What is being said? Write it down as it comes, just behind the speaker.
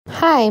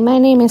Hi, my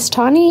name is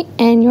Tawny,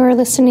 and you're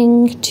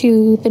listening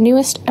to the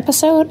newest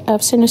episode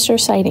of Sinister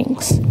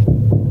Sightings.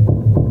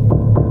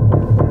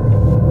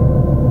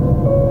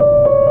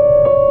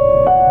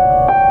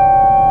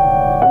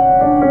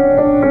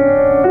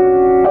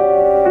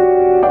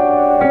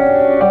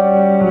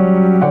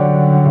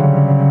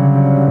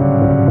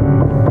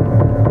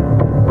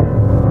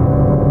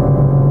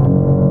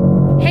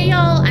 Hey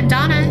y'all, I'm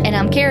Donna. And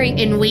I'm Carrie.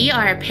 And we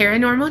are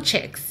Paranormal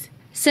Chicks.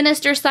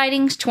 Sinister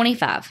Sightings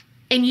 25.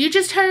 And you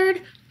just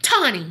heard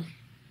Tawny.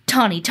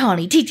 Tawny,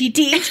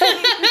 T-T-T.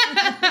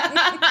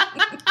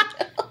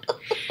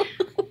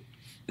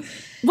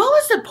 What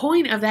was the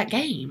point of that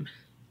game?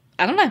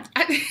 I don't know.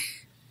 I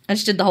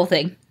just did the whole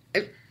thing.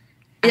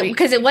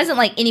 Because it wasn't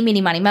like any, mini,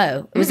 money,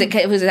 mo. Was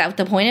that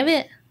the point of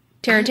it?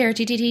 Terror,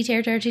 T-T-T,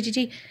 terror,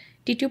 T-T-T.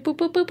 Boop, boop,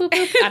 boop, boop,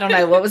 boop. I don't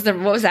know. What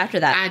was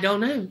after that? I don't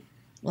know.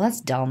 Well, that's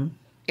dumb.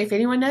 If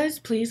anyone knows,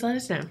 please let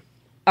us know.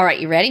 All right,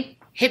 you ready?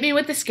 Hit me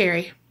with the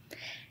scary.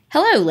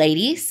 Hello,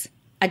 ladies.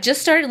 I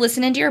just started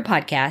listening to your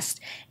podcast,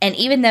 and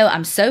even though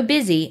I'm so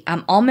busy,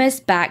 I'm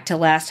almost back to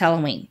last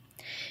Halloween.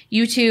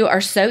 You two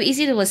are so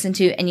easy to listen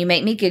to, and you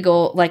make me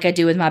giggle like I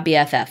do with my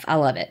BFF. I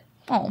love it.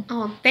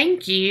 Oh,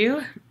 thank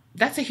you.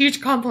 That's a huge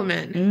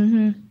compliment.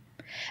 Mm-hmm.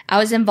 I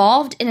was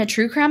involved in a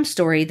true crime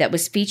story that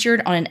was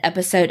featured on an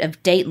episode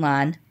of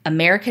Dateline,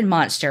 American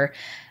Monster,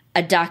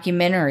 a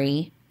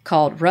documentary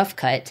called Rough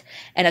Cut,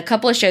 and a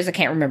couple of shows I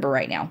can't remember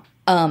right now.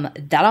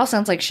 That all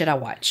sounds like shit I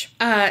watch.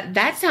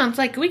 That sounds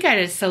like we got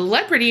a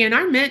celebrity in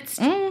our midst.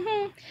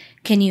 Mm-hmm.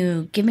 Can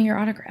you give me your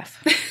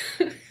autograph?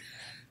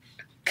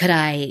 Could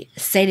I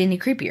say it any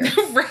creepier?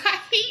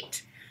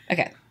 Right?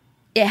 Okay.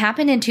 It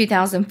happened in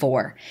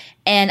 2004,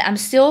 and I'm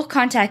still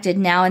contacted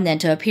now and then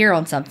to appear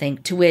on something,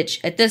 to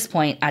which, at this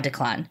point, I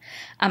decline.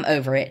 I'm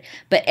over it.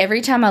 But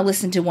every time I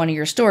listen to one of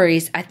your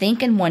stories, I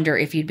think and wonder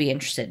if you'd be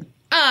interested.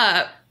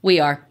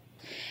 We are.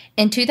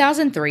 In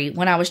 2003,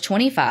 when I was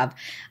 25,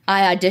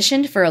 I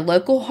auditioned for a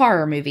local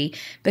horror movie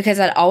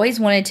because I'd always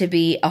wanted to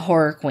be a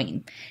horror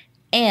queen.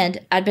 And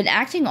I'd been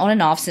acting on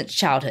and off since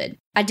childhood.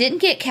 I didn't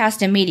get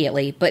cast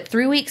immediately, but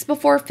 3 weeks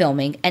before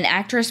filming, an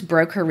actress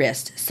broke her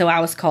wrist, so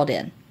I was called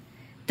in.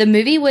 The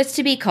movie was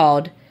to be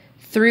called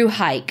Through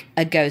Hike,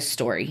 a Ghost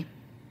Story.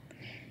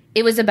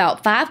 It was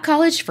about 5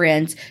 college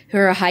friends who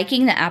are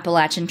hiking the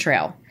Appalachian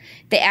Trail.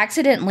 They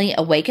accidentally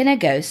awaken a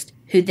ghost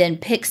who then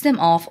picks them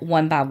off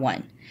one by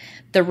one.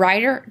 The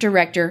writer,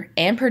 director,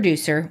 and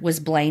producer was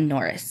Blaine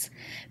Norris.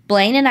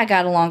 Blaine and I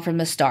got along from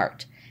the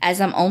start,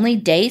 as I'm only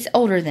days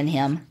older than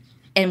him,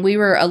 and we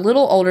were a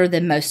little older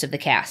than most of the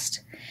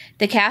cast.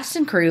 The cast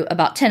and crew,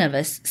 about 10 of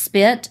us,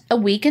 spent a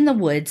week in the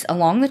woods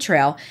along the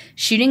trail,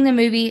 shooting the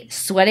movie,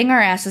 sweating our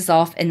asses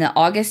off in the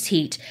August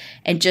heat,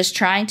 and just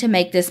trying to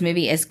make this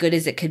movie as good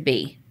as it could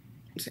be.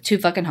 Too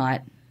fucking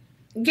hot.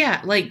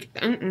 Yeah,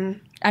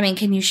 I mean,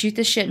 can you shoot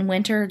this shit in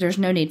winter? There's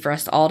no need for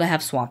us all to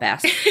have swamp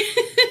ass.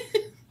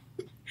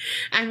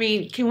 I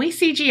mean, can we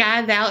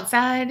CGI the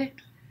outside?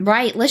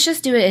 Right, let's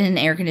just do it in an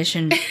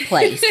air-conditioned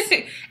place.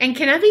 And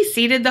can I be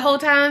seated the whole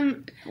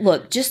time?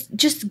 Look,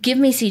 just give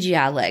me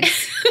CGI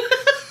legs.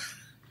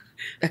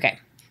 Okay.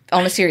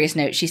 On a serious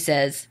note, she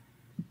says,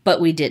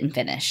 but we didn't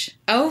finish.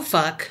 Oh,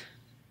 fuck.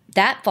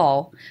 That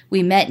fall,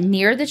 we met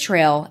near the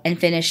trail and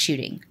finished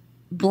shooting.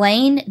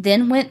 Blaine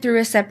then went through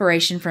a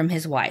separation from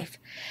his wife.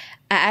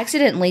 I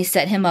accidentally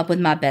set him up with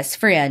my best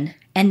friend,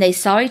 and they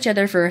saw each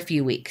other for a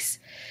few weeks.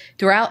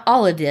 Throughout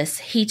all of this,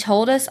 he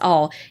told us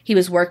all he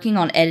was working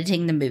on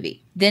editing the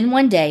movie. Then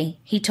one day,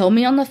 he told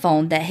me on the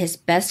phone that his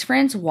best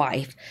friend's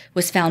wife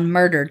was found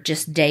murdered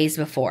just days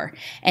before,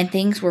 and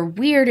things were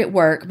weird at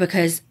work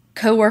because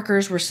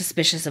coworkers were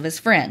suspicious of his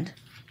friend.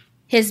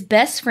 His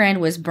best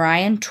friend was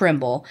Brian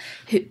Trimble,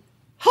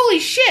 Holy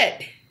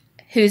shit!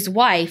 Whose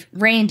wife,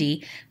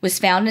 Randy, was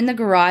found in the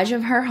garage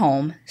of her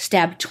home,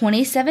 stabbed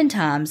 27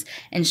 times,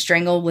 and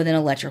strangled with an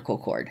electrical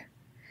cord.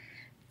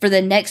 For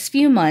the next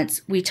few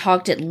months, we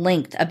talked at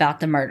length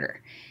about the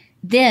murder.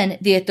 Then,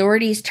 the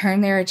authorities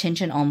turned their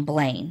attention on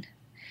Blaine.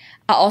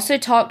 I also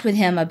talked with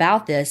him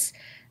about this,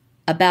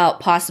 about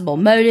possible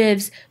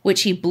motives,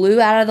 which he blew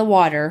out of the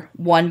water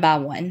one by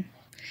one.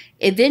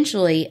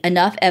 Eventually,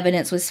 enough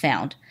evidence was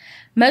found,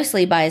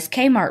 mostly by his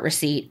Kmart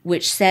receipt,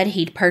 which said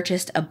he'd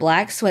purchased a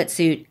black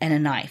sweatsuit and a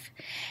knife,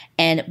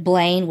 and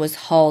Blaine was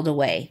hauled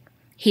away.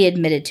 He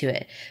admitted to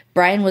it.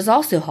 Brian was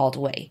also hauled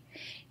away.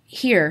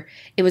 Here,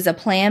 it was a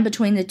plan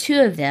between the two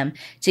of them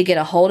to get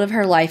a hold of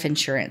her life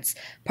insurance,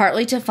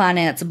 partly to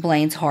finance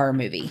Blaine's horror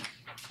movie.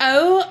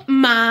 Oh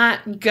my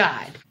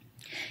God.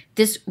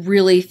 This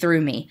really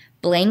threw me.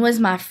 Blaine was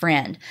my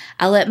friend.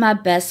 I let my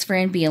best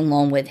friend be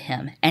alone with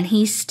him, and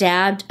he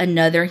stabbed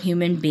another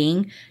human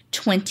being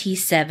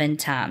 27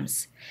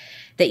 times.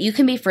 That you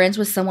can be friends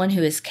with someone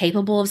who is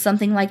capable of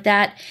something like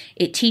that,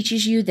 it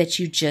teaches you that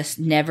you just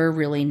never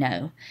really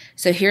know.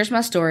 So here's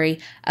my story.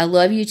 I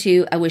love you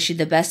too. I wish you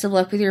the best of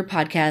luck with your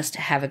podcast.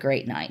 Have a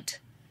great night.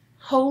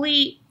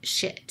 Holy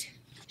shit.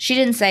 She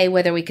didn't say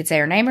whether we could say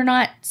her name or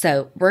not,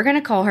 so we're going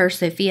to call her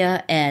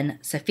Sophia. And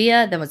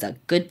Sophia, that was a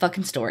good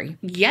fucking story.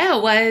 Yeah,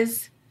 it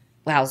was.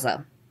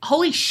 Wowza.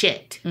 Holy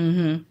shit.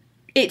 Mm-hmm.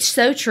 It's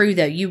so true,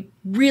 though. You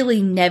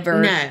really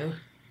never... No.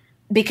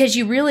 Because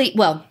you really...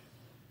 Well,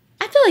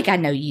 I feel like I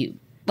know you.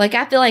 Like,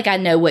 I feel like I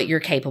know what you're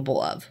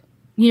capable of.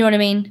 You know what I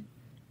mean?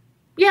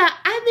 Yeah,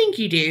 I think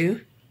you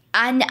do.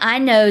 I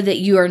know that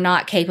you are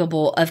not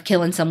capable of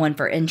killing someone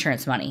for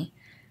insurance money.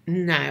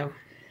 No.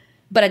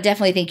 But I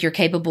definitely think you're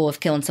capable of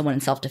killing someone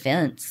in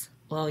self-defense.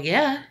 Well,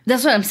 yeah.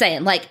 That's what I'm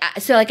saying. Like,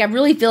 I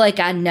really feel like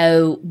I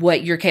know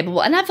what you're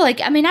capable. And I feel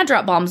like, I mean, I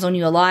drop bombs on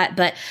you a lot,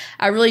 but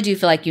I really do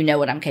feel like you know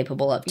what I'm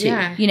capable of too.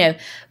 Yeah. You know,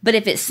 but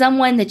if it's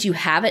someone that you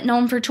haven't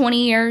known for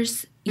 20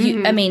 years,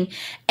 I mean,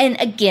 and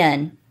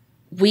again,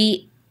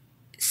 we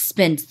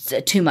spend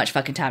too much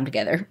fucking time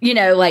together. You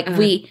know, like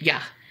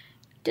Yeah.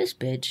 This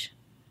bitch.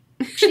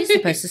 She's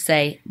supposed to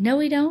say, no,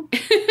 we don't.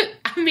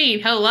 I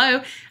mean,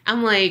 hello.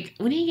 I'm like,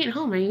 when are you getting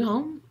home? Are you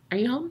home? Are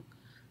you home?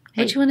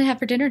 Hey. What you want to have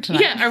for dinner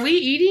tonight? Yeah, are we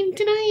eating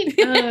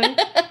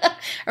tonight?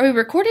 Are we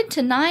recording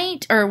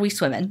tonight or are we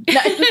swimming?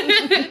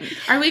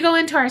 Are we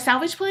going to our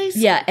salvage place?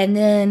 Yeah, and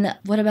then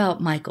what about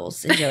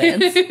Michael's and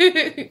Joanne's?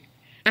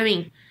 I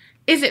mean,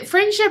 is it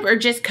friendship or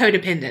just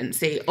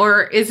codependency?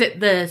 Or is it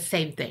the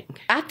same thing?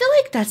 I feel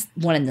like that's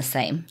one and the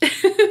same.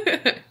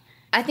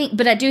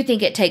 But I do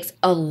think it takes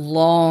a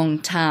long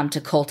time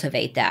to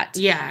cultivate that.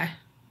 Yeah.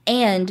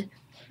 And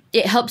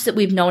it helps that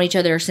we've known each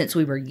other since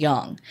we were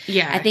young.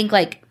 Yeah. I think,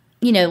 like,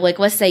 you know, like,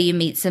 let's say you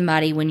meet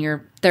somebody when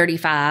you're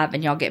 35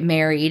 and y'all get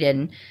married,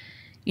 and,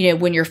 you know,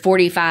 when you're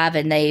 45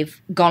 and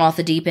they've gone off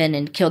the deep end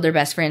and killed their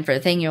best friend for the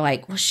thing, you're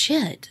like, well,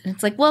 shit. And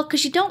it's like, well,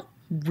 because you don't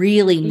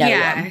really know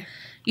them.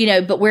 You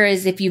know, but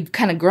whereas if you've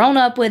kind of grown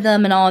up with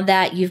them and all of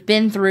that, you've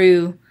been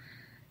through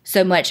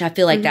so much, I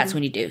feel like that's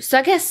when you do. So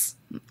I guess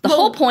the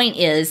whole point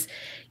is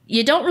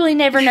you don't really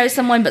never know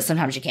someone, but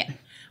sometimes you can.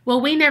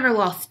 Well, we never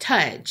lost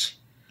touch.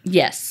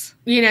 Yes.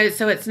 You know,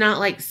 so it's not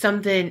like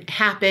something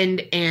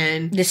happened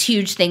and... This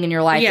huge thing in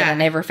your life that I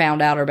never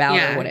found out about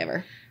or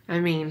whatever. I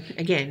mean,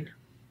 again...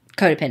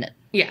 Codependent.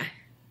 Yeah.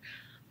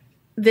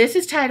 This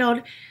is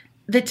titled,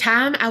 The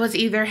Time I Was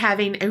Either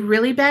Having a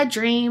Really Bad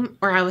Dream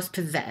or I Was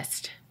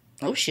Possessed.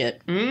 Oh,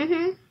 shit.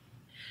 Mm-hmm.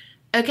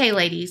 Okay,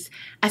 ladies.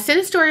 I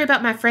sent a story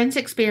about my friend's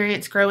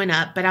experience growing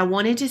up, but I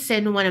wanted to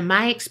send one of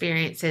my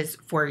experiences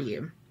for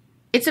you.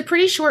 It's a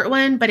pretty short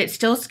one, but it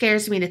still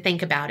scares me to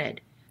think about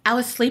it. I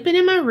was sleeping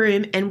in my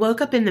room and woke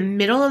up in the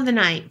middle of the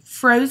night,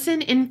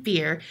 frozen in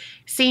fear,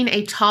 seeing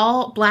a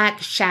tall black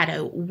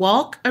shadow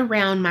walk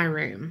around my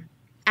room.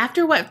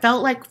 After what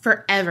felt like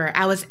forever,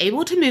 I was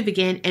able to move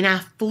again, and I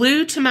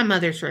flew to my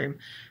mother's room.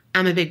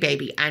 I'm a big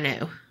baby, I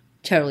know.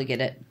 Totally get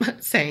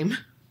it. Same.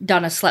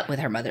 Donna slept with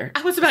her mother.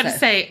 I was about to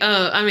say,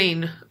 I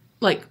mean,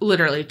 like,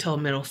 literally till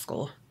middle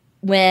school.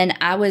 When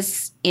I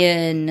was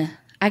in,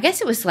 I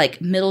guess it was like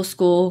middle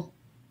school,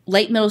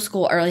 late middle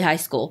school, early high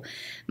school,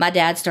 my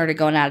dad started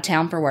going out of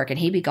town for work, and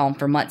he'd be gone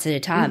for months at a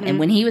time. Mm-hmm. And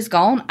when he was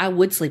gone, I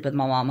would sleep with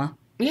my mama.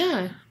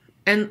 Yeah.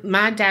 And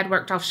my dad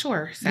worked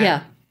offshore. So.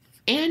 Yeah.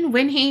 And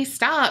when he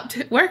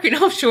stopped working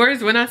offshore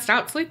is when I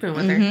stopped sleeping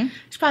with her.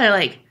 She's probably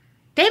like,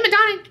 damn it,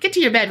 Donna, get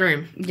to your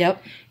bedroom.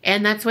 Yep.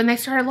 And that's when they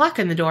started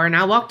locking the door, and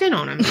I walked in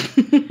on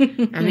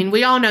them. I mean,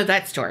 we all know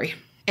that story.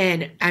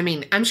 And, I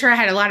mean, I'm sure I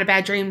had a lot of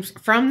bad dreams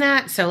from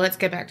that, so let's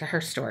get back to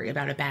her story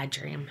about a bad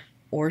dream.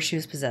 Or she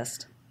was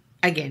possessed.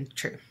 Again,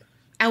 true.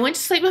 I went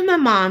to sleep with my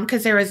mom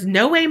because there was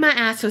no way my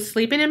ass was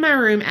sleeping in my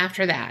room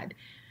after that.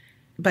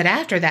 But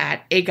after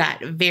that, it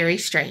got very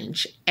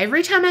strange.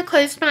 Every time I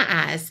closed my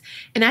eyes,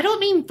 and I don't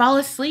mean fall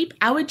asleep,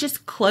 I would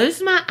just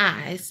close my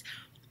eyes,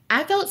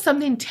 I felt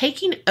something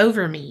taking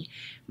over me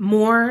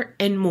more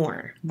and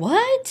more.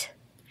 What?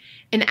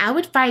 And I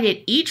would fight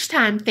it each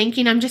time,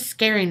 thinking I'm just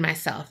scaring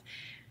myself.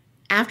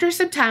 After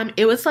some time,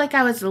 it was like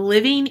I was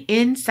living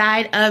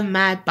inside of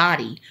my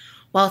body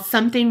while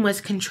something was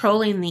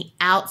controlling the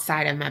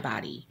outside of my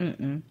body.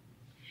 Mm-mm.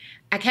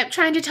 I kept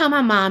trying to tell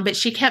my mom, but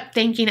she kept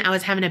thinking I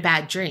was having a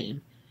bad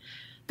dream.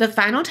 The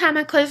final time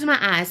I closed my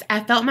eyes, I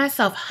felt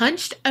myself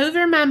hunched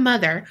over my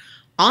mother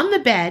on the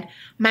bed.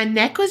 My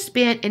neck was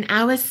bent and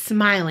I was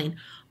smiling,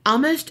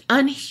 almost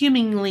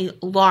unhumanly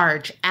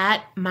large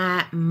at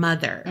my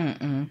mother.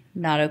 Mm-mm.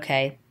 Not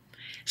okay.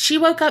 She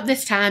woke up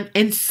this time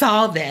and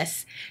saw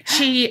this.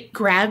 She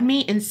grabbed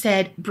me and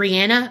said,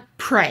 Brianna,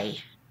 pray.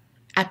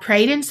 I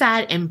prayed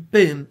inside and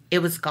boom, it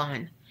was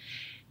gone.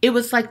 It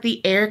was like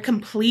the air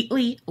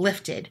completely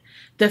lifted.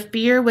 The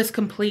fear was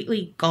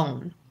completely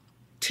gone.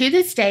 To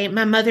this day,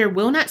 my mother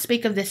will not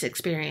speak of this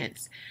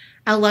experience.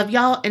 I love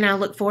y'all, and I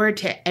look forward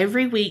to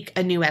every week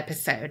a new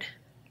episode.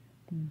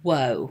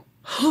 Whoa.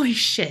 Holy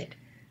shit.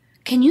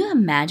 Can you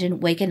imagine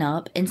waking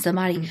up and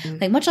somebody,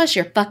 like, much less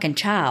your fucking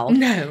child,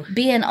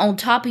 being on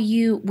top of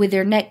you with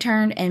their neck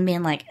turned and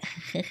being like,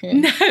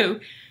 no.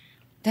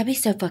 That'd be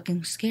so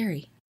fucking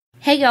scary.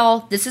 Hey,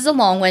 y'all, this is a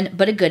long one,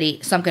 but a goodie,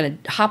 so I'm going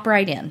to hop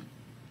right in.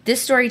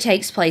 This story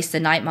takes place the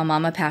night my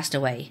mama passed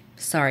away.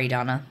 Sorry,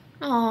 Donna.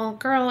 Oh,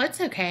 girl, it's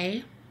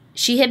okay.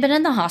 She had been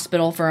in the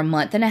hospital for a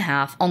month and a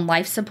half on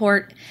life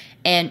support,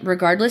 and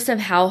regardless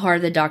of how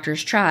hard the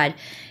doctors tried,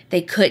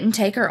 They couldn't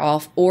take her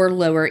off or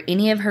lower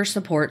any of her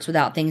supports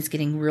without things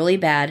getting really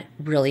bad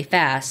really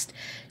fast,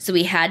 so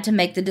we had to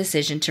make the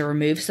decision to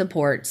remove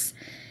supports,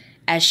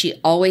 as she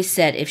always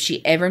said if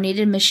she ever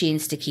needed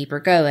machines to keep her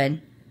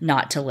going,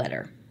 not to let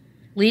her.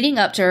 Leading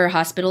up to her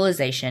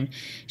hospitalization,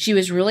 she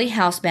was really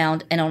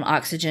housebound and on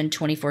oxygen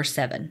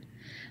 24/7.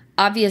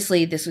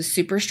 Obviously, this was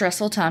super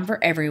stressful time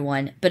for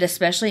everyone, but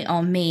especially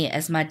on me,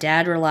 as my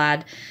dad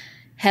relied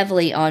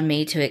heavily on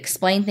me to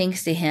explain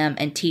things to him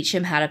and teach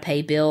him how to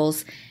pay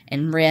bills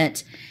and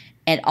rent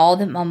and all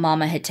that my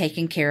mama had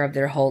taken care of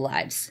their whole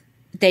lives.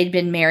 They'd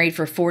been married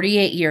for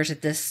 48 years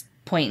at this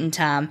point in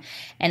time,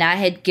 and I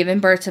had given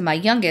birth to my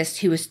youngest,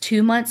 who was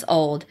 2 months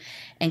old,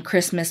 and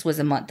Christmas was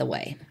a month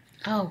away.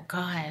 Oh,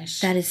 gosh.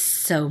 That is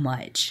so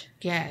much.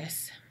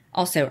 Yes.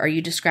 Also, are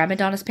you describing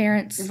Donna's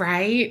parents?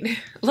 Right?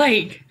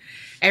 Like,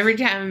 every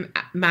time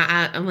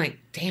I'm like,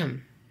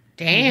 damn.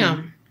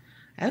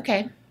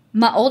 Okay.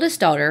 My oldest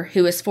daughter,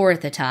 who was 4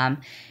 at the time,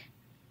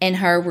 and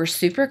her were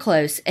super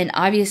close, and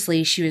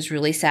obviously she was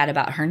really sad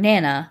about her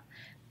Nana,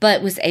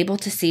 but was able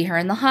to see her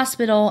in the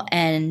hospital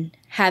and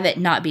have it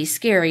not be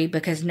scary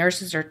because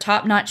nurses are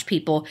top-notch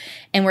people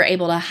and were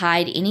able to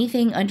hide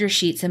anything under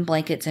sheets and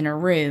blankets in her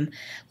room,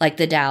 like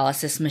the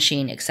dialysis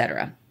machine,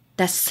 etc.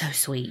 That's so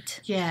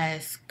sweet.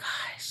 Yes.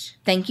 Gosh.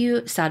 Thank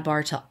you,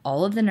 sidebar, to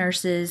all of the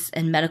nurses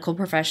and medical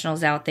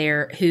professionals out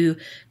there who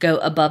go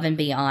above and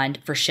beyond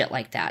for shit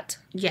like that.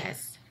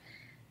 Yes.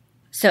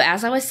 So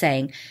as I was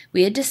saying,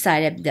 we had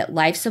decided that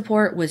life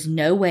support was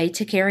no way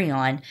to carry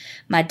on.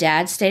 My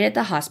dad stayed at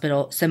the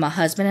hospital so my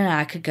husband and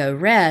I could go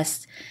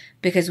rest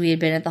because we had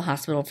been at the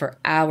hospital for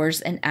hours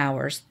and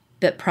hours,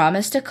 but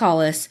promised to call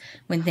us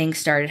when things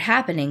started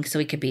happening so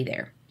we could be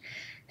there.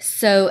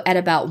 So at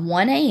about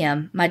 1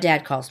 a.m., my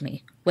dad calls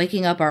me,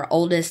 waking up our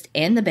oldest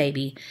and the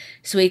baby.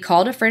 So he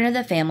called a friend of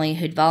the family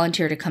who'd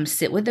volunteered to come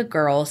sit with the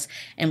girls,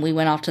 and we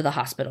went off to the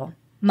hospital.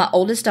 My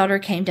oldest daughter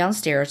came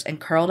downstairs and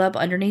curled up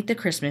underneath the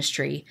Christmas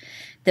tree.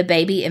 The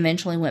baby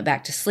eventually went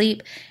back to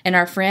sleep, and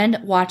our friend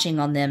watching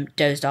on them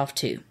dozed off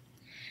too.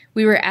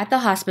 We were at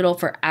the hospital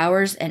for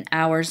hours and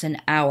hours and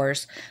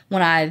hours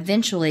when I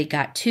eventually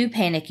got too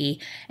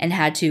panicky and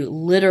had to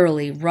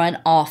literally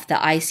run off the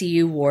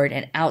ICU ward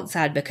and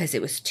outside because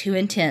it was too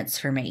intense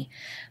for me.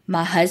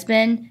 My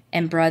husband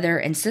and brother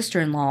and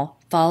sister-in-law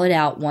followed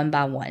out one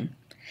by one.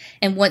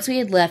 And once we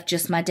had left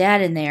just my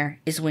dad in there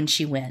is when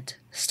she went.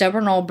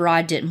 Stubborn old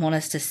broad didn't want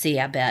us to see,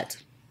 I bet.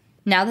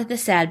 Now that the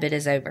sad bit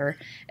is over,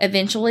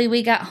 eventually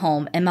we got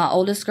home and my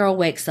oldest girl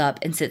wakes up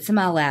and sits in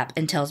my lap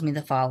and tells me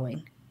the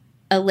following.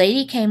 A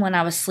lady came when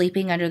I was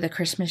sleeping under the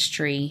Christmas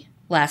tree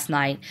last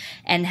night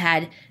and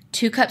had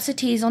 2 cups of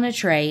tea on a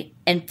tray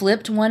and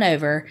flipped one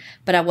over,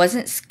 but I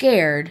wasn't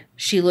scared.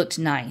 She looked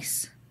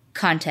nice.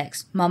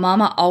 Context. My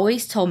mama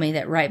always told me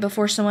that right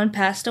before someone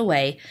passed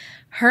away,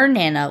 her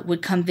Nana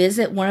would come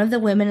visit one of the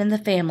women in the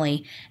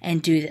family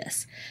and do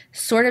this,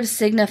 sort of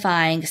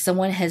signifying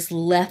someone has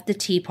left the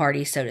tea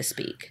party, so to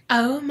speak.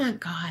 Oh my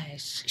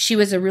gosh. She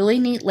was a really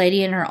neat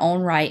lady in her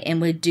own right and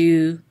would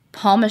do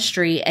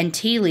palmistry and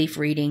tea leaf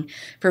reading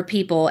for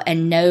people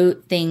and know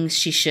things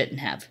she shouldn't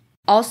have.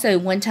 Also,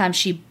 one time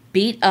she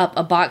beat up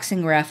a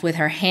boxing ref with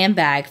her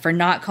handbag for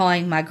not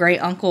calling my great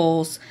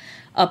uncle's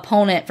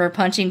opponent for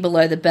punching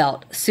below the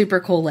belt. Super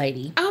cool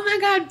lady. Oh my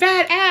God,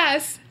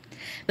 badass.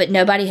 But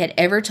nobody had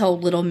ever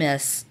told little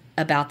Miss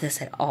about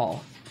this at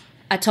all.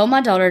 I told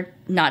my daughter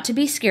not to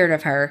be scared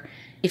of her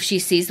if she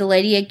sees the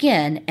lady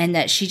again and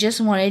that she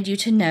just wanted you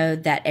to know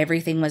that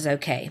everything was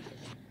okay.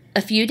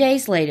 A few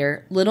days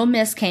later, little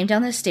Miss came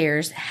down the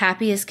stairs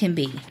happy as can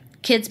be.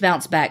 Kids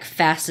bounce back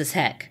fast as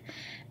heck.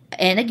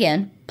 And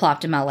again,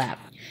 plopped in my lap.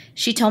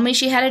 She told me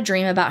she had a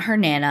dream about her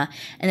Nana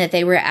and that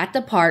they were at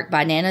the park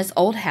by Nana's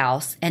old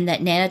house and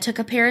that Nana took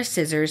a pair of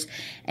scissors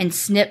and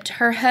snipped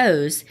her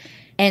hose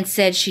and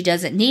said she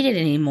doesn't need it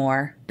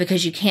anymore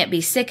because you can't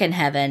be sick in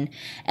heaven,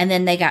 and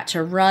then they got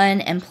to run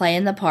and play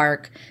in the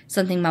park,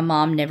 something my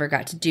mom never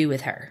got to do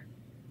with her.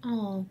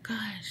 Oh,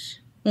 gosh.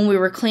 When we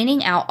were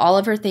cleaning out all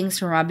of her things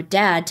for my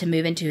dad to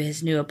move into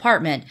his new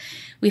apartment,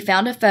 we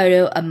found a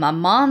photo of my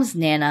mom's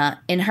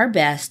Nana in her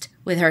best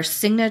with her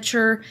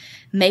signature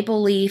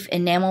maple leaf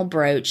enamel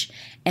brooch,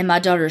 and my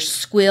daughter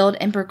squealed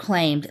and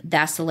proclaimed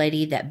that's the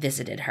lady that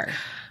visited her.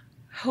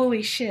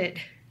 Holy shit.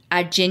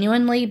 I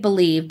genuinely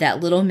believe that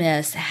little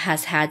Miss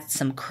has had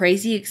some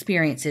crazy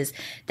experiences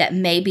that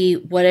maybe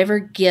whatever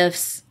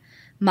gifts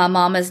my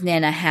mama's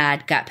Nana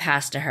had got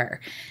passed to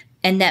her,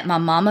 and that my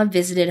mama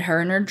visited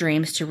her in her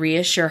dreams to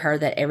reassure her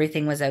that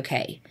everything was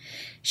okay.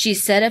 She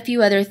said a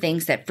few other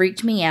things that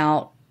freaked me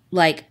out,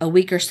 like a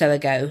week or so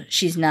ago,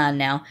 she's 9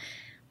 now,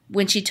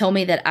 when she told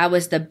me that I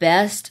was the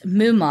best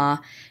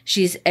Mooma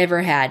she's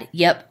ever had.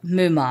 Yep,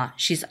 Mooma.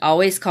 She's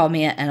always called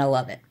me it, and I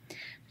love it.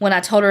 When I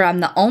told her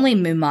I'm the only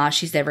Mooma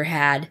she's ever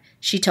had,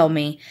 she told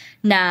me,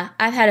 nah,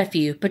 I've had a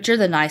few, but you're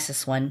the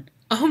nicest one.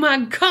 Oh my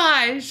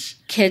gosh.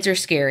 Kids are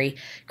scary.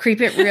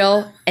 Creep it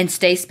real and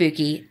stay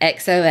spooky.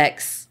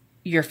 XOX,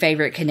 your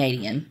favorite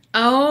Canadian.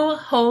 Oh,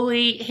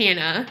 holy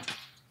Hannah.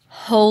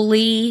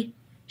 Holy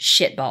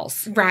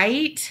shitballs.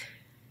 Right?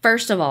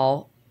 First of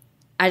all,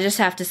 I just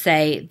have to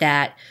say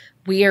that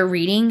we are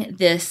reading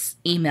this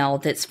email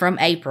that's from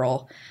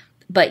April,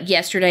 but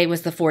yesterday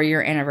was the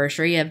 4-year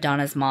anniversary of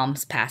Donna's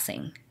mom's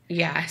passing.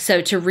 Yeah.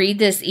 So to read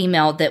this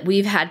email that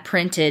we've had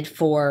printed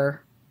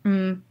for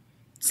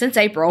since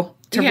April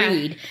to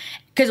read,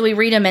 because we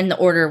read them in the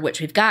order which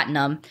we've gotten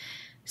them.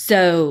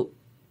 So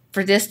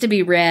for this to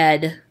be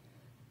read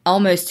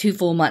almost 2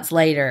 full months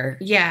later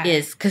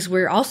is because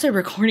we're also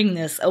recording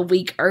this a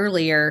week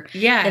earlier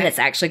than it's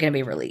actually going to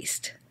be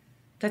released.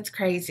 That's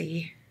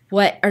crazy.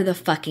 What are the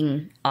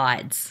fucking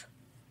odds?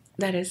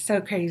 That is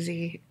so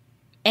crazy.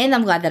 And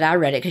I'm glad that I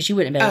read it because you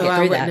wouldn't be able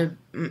to get through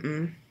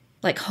that.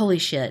 Like, holy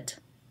shit.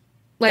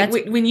 Like,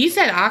 when you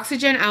said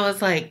oxygen, I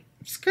was like,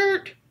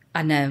 skirt.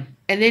 I know.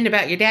 And then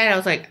about your dad, I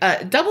was like,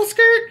 double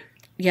skirt?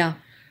 Yeah.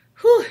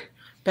 Whew.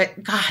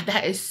 But, God,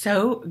 that is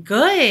so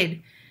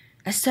good.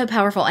 That's so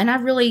powerful. And I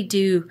really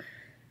do.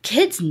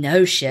 Kids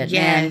know shit,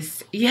 man.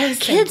 Yes.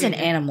 Kids and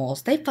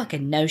animals, they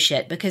fucking know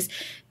shit because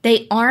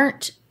they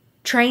aren't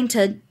trained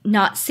to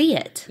not see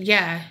it.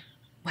 Yeah.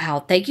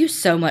 Wow. Thank you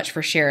so much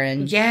for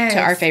sharing to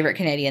our favorite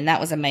Canadian. That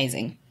was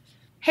amazing.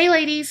 Hey,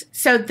 ladies.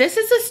 So this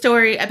is a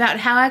story about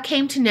how I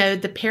came to know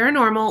the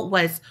paranormal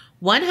was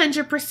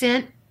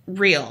 100%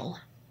 real.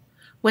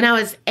 When I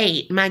was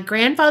 8, my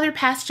grandfather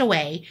passed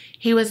away.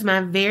 He was my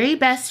very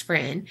best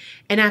friend,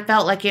 and I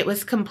felt like it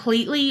was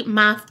completely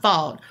my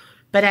fault,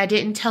 but I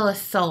didn't tell a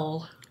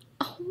soul.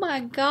 Oh,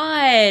 my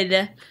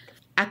God.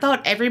 I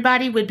thought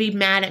everybody would be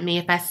mad at me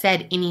if I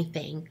said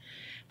anything.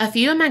 A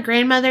few of my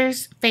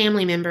grandmother's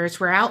family members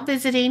were out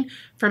visiting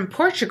from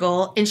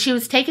Portugal, and she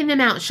was taking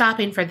them out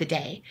shopping for the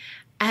day.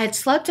 I had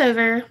slept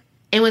over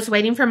and was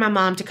waiting for my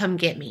mom to come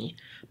get me.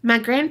 My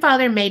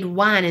grandfather made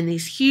wine in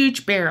these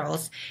huge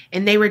barrels,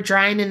 and they were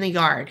drying in the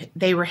yard.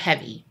 They were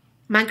heavy.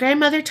 My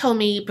grandmother told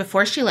me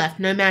before she left,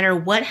 no matter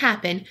what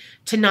happened,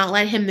 to not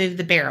let him move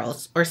the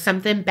barrels, or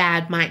something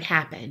bad might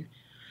happen.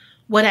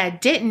 What I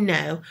didn't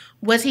know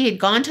was he had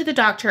gone to the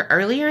doctor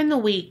earlier in the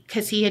week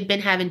because he had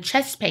been having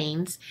chest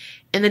pains,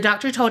 and the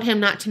doctor told him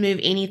not to move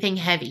anything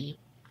heavy.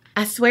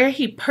 I swear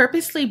he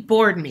purposely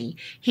bored me.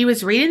 He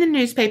was reading the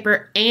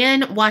newspaper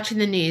and watching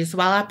the news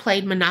while I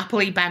played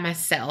Monopoly by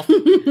myself.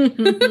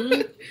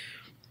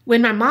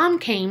 When my mom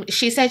came,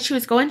 she said she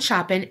was going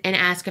shopping and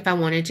asked if I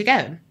wanted to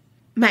go.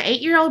 My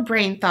 8-year-old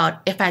brain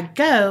thought, if I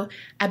go,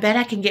 I bet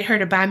I can get her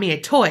to buy me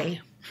a toy.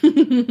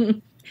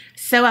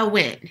 So I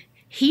went.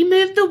 He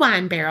moved the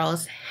wine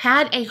barrels,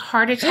 had a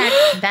heart attack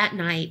that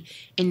night,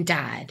 and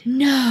died.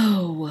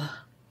 No.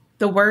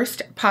 The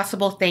worst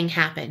possible thing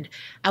happened.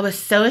 I was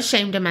so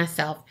ashamed of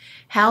myself.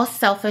 How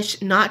selfish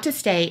not to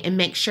stay and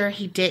make sure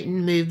he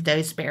didn't move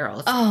those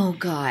barrels. Oh,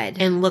 God.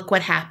 And look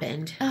what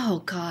happened.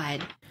 Oh,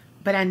 God.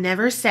 But I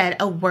never said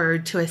a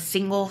word to a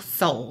single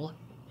soul.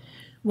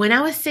 When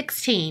I was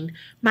 16,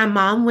 my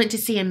mom went to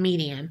see a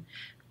medium.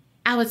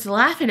 I was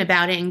laughing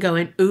about it and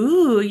going,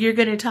 ooh, you're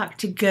going to talk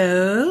to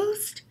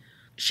ghosts?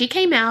 She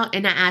came out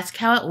and I asked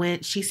how it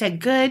went. She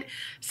said, good.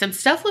 Some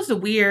stuff was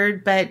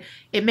weird, but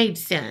it made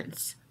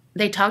sense.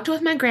 They talked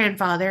with my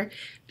grandfather.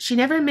 She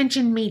never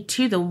mentioned me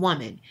to the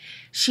woman.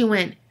 She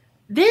went,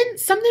 then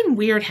something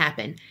weird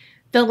happened.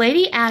 The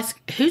lady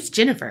asked, who's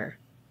Jennifer?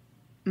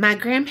 My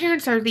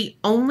grandparents are the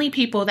only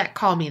people that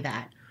call me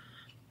that.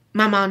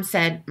 My mom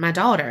said, my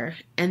daughter.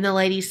 And the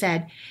lady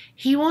said,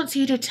 he wants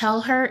you to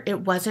tell her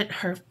it wasn't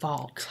her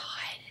fault.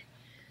 God.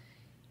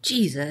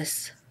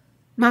 Jesus.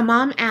 My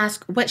mom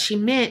asked what she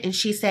meant, and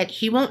she said,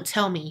 he won't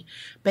tell me.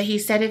 But he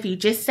said if you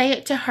just say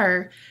it to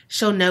her,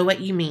 she'll know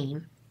what you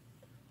mean.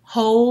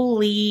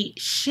 Holy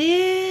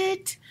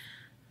shit.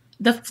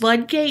 The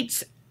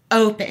floodgates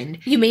opened.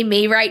 You mean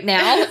me right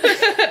now?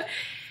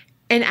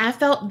 And I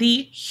felt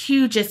the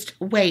hugest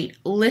weight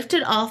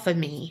lifted off of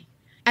me.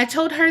 I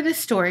told her the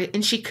story,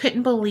 and she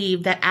couldn't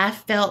believe that I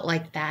felt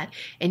like that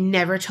and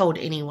never told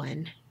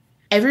anyone.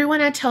 Everyone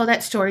I tell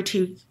that story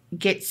to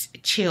gets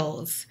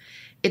chills.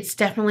 It's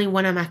definitely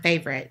one of my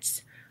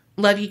favorites.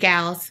 Love you,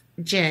 gals.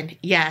 Jen.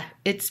 Yeah,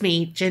 it's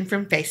me, Jen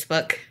from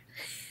Facebook.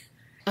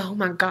 Oh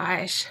my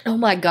gosh. Oh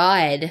my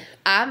God.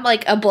 I'm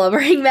like a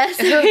blubbering mess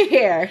over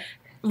here.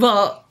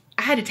 Well,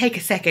 I had to take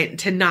a second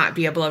to not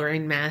be a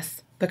blubbering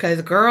mess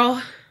because,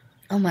 girl.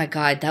 Oh my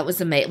God. That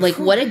was amazing. Like,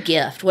 what a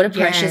gift. What a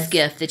precious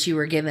gift that you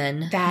were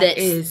given. That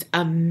is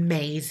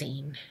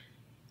amazing.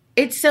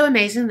 It's so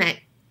amazing that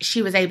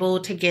she was able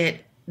to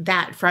get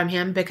that from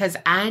him because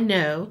I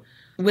know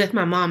with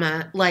my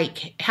mama,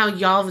 like how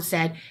y'all have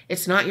said,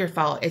 it's not your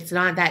fault. It's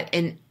not that.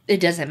 And it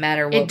doesn't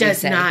matter what we say. It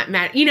does not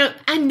matter. You know,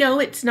 I know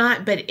it's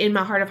not, but in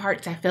my heart of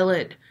hearts, I feel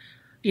it.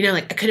 You know,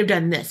 like I could have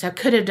done this. I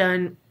could have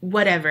done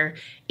whatever.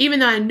 Even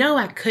though I know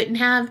I couldn't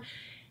have.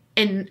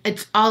 And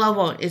it's all I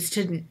want is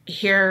to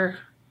hear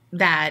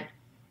that.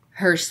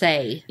 Her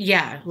say.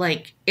 Yeah,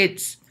 like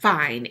it's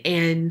fine.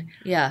 And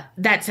yeah,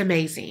 that's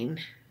amazing.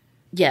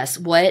 Yes,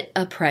 what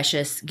a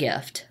precious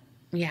gift.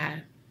 Yeah.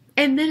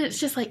 And then it's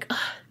just like,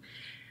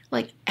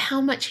 like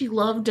how much he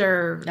loved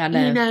her, I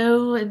know. You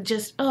know, and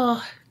just,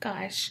 oh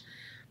gosh,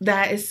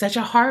 that is such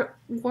a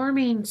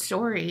heartwarming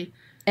story.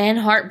 And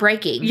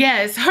heartbreaking.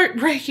 Yes,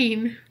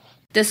 heartbreaking.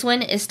 This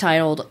one is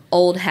titled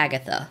Old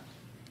Hagatha.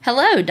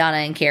 Hello, Donna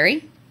and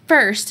Carrie.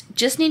 First,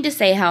 just need to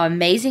say how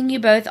amazing you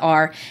both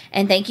are,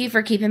 and thank you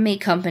for keeping me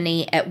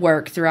company at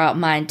work throughout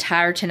my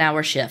entire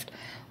 10-hour shift.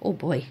 Oh,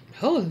 boy.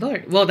 Oh,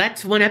 Lord. Well,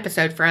 that's one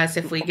episode for us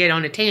if we get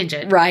on a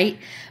tangent. Right.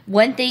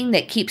 One thing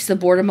that keeps the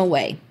boredom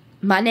away.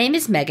 My name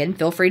is Megan.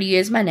 Feel free to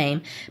use my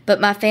name. But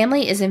my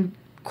family is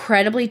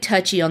incredibly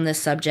touchy on this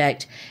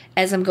subject,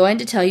 as I'm going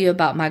to tell you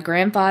about my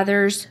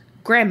grandfather's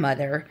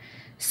grandmother.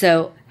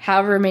 So,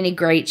 however many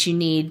greats you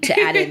need to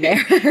add in there.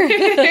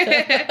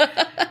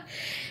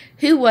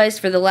 Who was,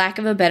 for the lack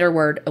of a better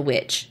word, a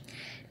witch.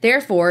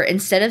 Therefore,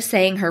 instead of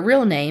saying her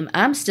real name,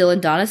 I'm still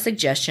in Donna's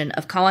suggestion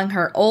of calling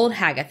her Old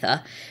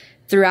Hagatha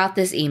throughout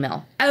this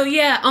email. Oh,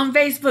 yeah. On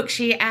Facebook,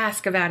 she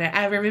asked about it.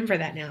 I remember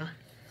that now.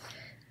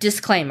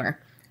 Disclaimer.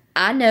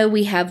 I know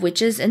we have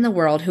witches in the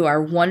world who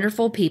are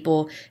wonderful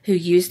people who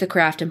use the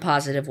craft in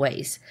positive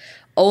ways.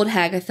 Old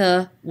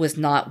Hagatha was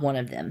not one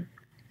of them.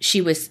 She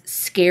was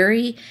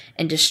scary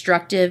and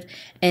destructive,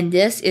 and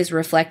this is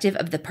reflective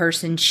of the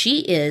person she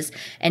is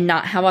and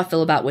not how I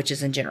feel about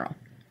witches in general.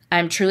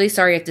 I'm truly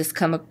sorry if this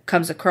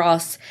comes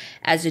across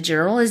as a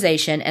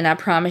generalization, and I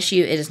promise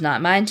you it is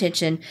not my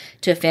intention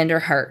to offend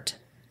or hurt.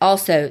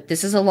 Also,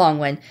 this is a long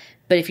one,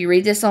 but if you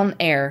read this on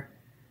air,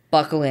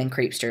 buckle in,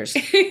 creepsters.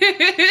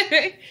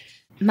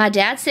 My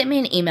dad sent me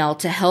an email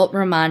to help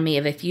remind me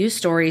of a few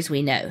stories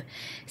we know.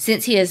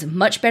 Since he is a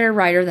much better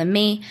writer than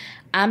me,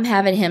 I'm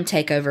having him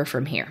take over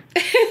from here.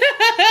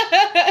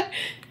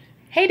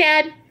 Hey,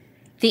 Dad.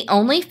 The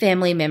only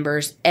family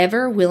members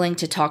ever willing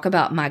to talk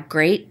about my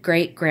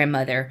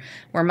great-great-grandmother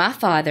were my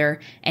father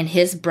and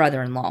his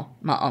brother-in-law,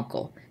 my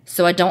uncle,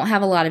 so I don't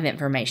have a lot of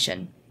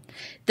information.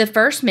 The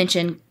first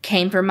mention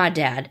came from my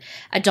dad.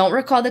 I don't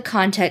recall the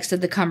context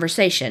of the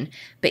conversation,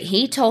 but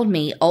he told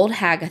me old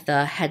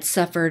Hagatha had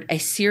suffered a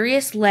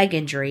serious leg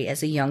injury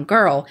as a young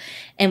girl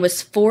and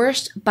was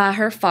forced by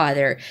her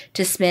father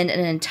to spend an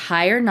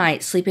entire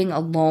night sleeping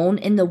alone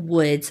in the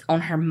woods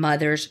on her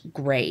mother's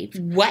grave.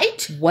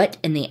 What? What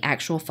in the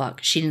actual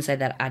fuck? She didn't say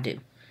that. I do.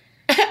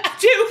 I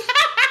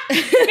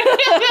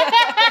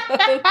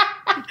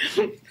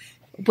do.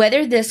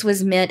 Whether this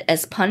was meant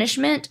as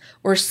punishment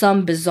or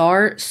some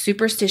bizarre,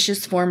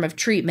 superstitious form of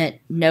treatment,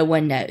 no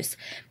one knows.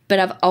 But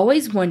I've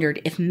always wondered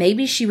if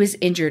maybe she was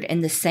injured in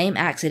the same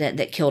accident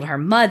that killed her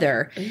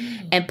mother,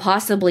 and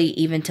possibly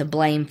even to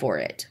blame for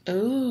it.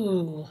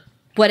 Ooh.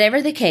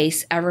 Whatever the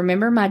case, I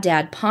remember my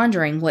dad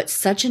pondering what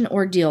such an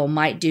ordeal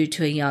might do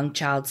to a young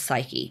child's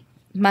psyche.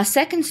 My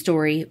second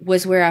story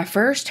was where I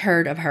first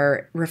heard of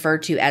her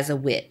referred to as a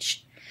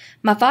witch.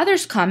 My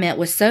father's comment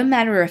was so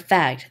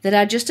matter-of-fact that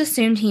I just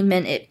assumed he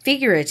meant it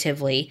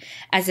figuratively,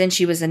 as in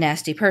she was a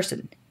nasty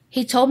person.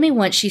 He told me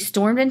once she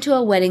stormed into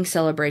a wedding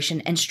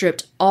celebration and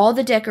stripped all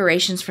the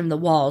decorations from the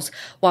walls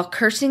while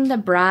cursing the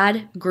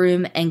bride,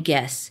 groom, and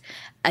guests.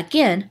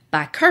 Again,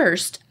 by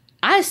cursed,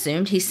 I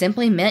assumed he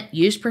simply meant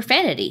used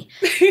profanity.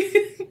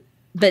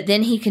 But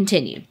then he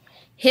continued.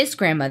 His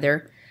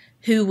grandmother,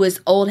 who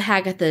was old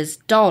Hagatha's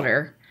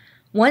daughter,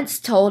 once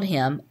told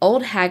him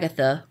old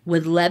Hagatha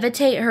would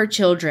levitate her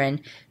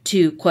children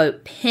to,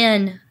 quote,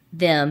 pin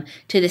them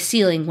to the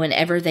ceiling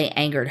whenever they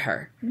angered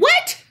her.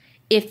 What?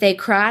 If they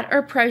cried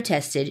or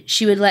protested,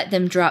 she would let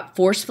them drop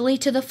forcefully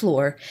to the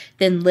floor,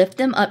 then lift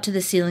them up to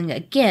the ceiling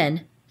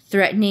again,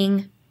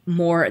 threatening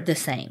more the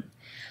same.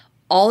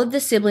 All of the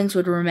siblings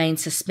would remain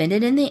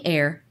suspended in the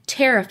air,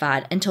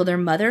 terrified, until their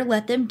mother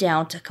let them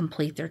down to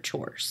complete their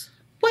chores.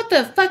 What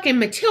the fucking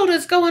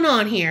Matilda's going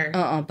on here?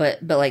 But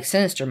like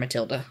Sinister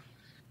Matilda.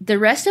 The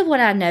rest of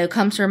what I know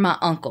comes from my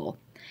uncle.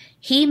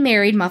 He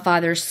married my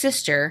father's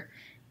sister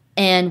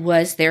and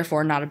was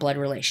therefore not a blood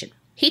relation.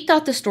 He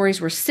thought the stories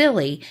were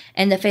silly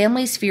and the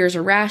family's fears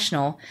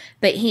irrational,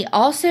 but he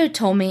also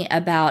told me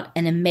about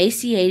an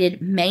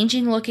emaciated,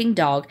 manging-looking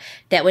dog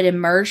that would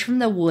emerge from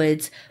the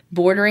woods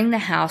bordering the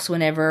house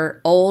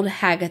whenever old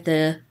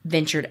Hagatha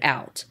ventured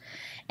out,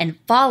 and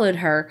followed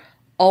her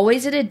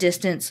always at a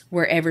distance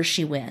wherever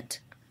she went.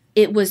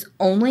 It was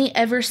only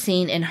ever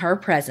seen in her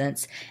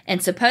presence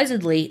and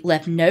supposedly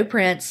left no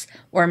prints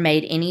or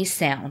made any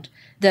sound,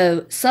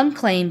 though some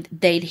claimed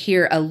they'd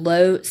hear a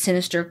low,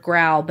 sinister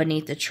growl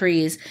beneath the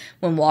trees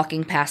when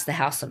walking past the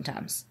house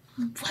sometimes.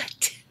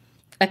 What?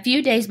 A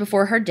few days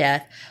before her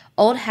death,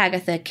 old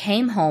Hagatha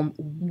came home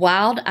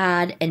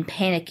wild-eyed and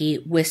panicky,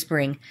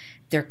 whispering,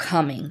 "They're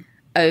coming,"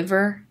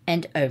 over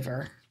and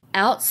over.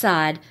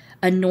 Outside,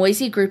 a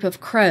noisy group of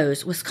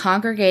crows was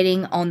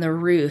congregating on the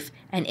roof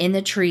and in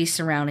the trees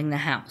surrounding the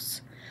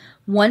house.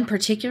 One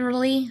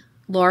particularly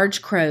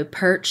large crow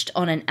perched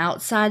on an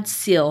outside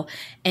sill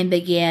and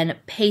began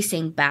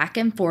pacing back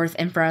and forth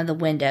in front of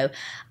the window,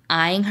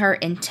 eyeing her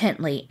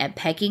intently and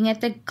pecking at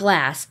the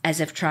glass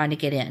as if trying to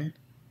get in.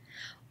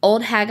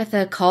 Old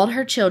Hagatha called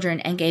her children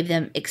and gave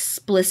them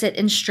explicit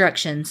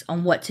instructions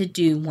on what to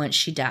do once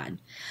she died.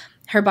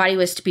 Her body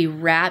was to be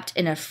wrapped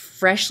in a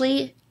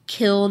freshly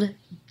killed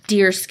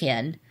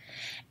deerskin,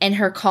 and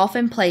her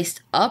coffin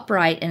placed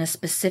upright in a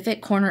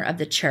specific corner of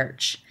the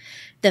church.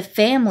 The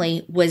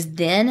family was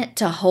then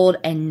to hold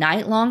a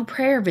night-long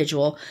prayer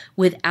vigil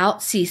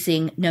without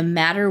ceasing, no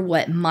matter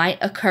what might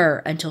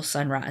occur until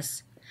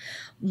sunrise.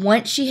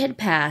 Once she had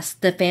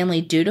passed, the family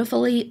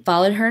dutifully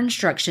followed her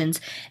instructions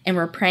and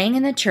were praying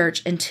in the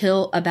church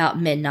until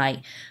about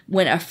midnight,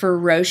 when a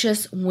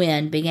ferocious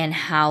wind began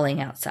howling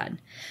outside.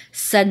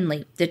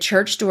 Suddenly, the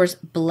church doors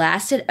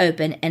blasted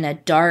open and a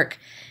dark,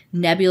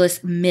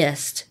 nebulous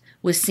mist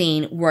was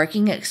seen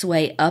working its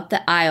way up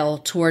the aisle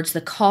towards the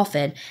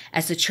coffin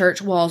as the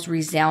church walls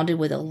resounded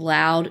with a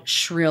loud,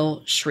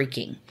 shrill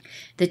shrieking.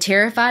 The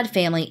terrified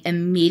family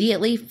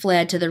immediately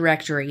fled to the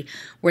rectory,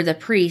 where the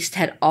priest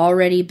had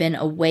already been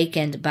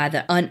awakened by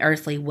the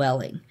unearthly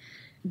wailing.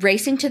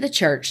 Racing to the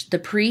church, the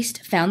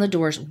priest found the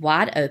doors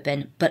wide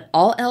open, but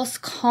all else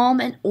calm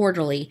and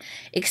orderly,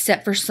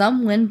 except for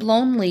some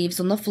wind-blown leaves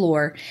on the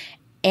floor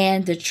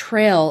and the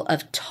trail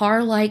of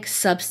tar-like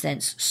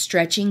substance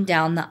stretching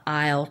down the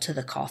aisle to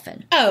the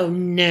coffin. Oh,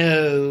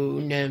 no.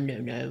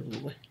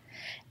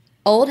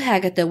 Old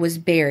Hagatha was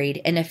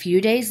buried, and a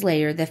few days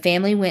later, the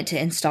family went to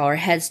install her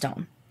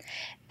headstone.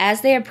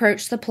 As they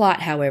approached the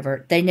plot,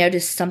 however, they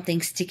noticed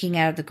something sticking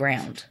out of the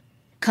ground.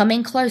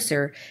 Coming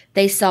closer,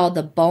 they saw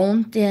the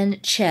bone-thin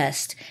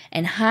chest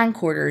and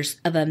hindquarters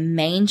of a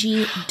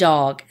mangy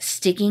dog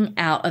sticking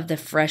out of the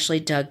freshly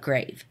dug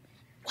grave.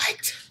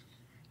 What?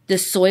 The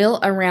soil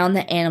around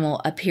the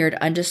animal appeared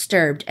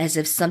undisturbed, as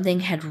if something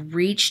had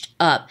reached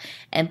up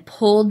and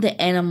pulled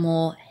the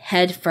animal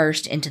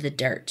headfirst into the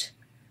dirt.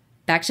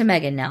 Back to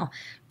Megan now.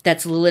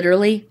 That's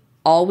literally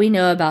all we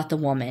know about the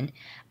woman.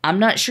 I'm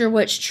not sure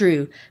what's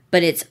true,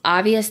 but it's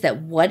obvious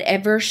that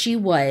whatever she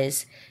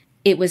was,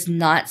 it was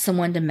not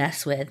someone to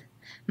mess with.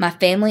 My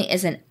family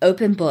is an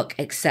open book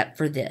except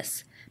for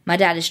this. My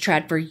dad has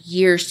tried for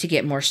years to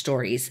get more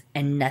stories,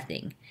 and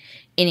nothing.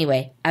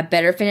 Anyway, I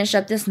better finish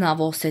up this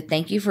novel, so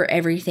thank you for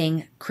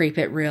everything. Creep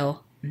it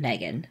real,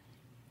 Megan.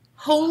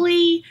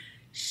 Holy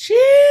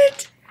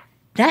shit!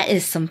 That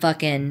is some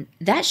fucking...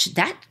 That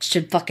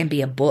should fucking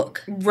be a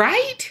book.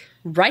 Right?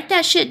 Write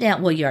that shit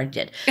down. Well, you already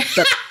did.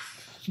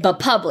 But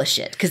publish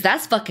it, because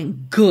that's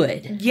fucking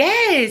good.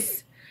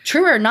 Yes!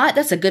 True or not,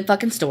 that's a good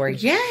fucking story.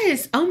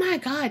 Yes! Oh my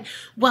god.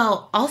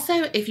 Well,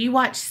 also, if you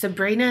watch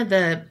Sabrina,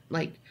 the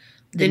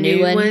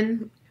new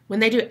one, when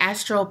they do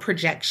astral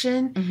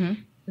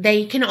projection,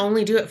 they can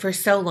only do it for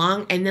so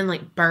long, and then,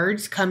 like,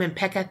 birds come and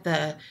peck at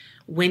the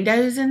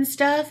windows and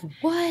stuff.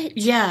 What?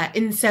 Yeah,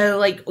 and so,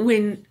 like,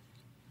 when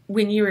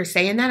you were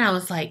saying that, I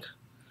was like,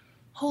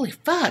 holy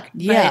fuck.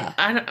 Yeah.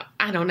 But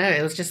I don't know.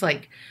 It was just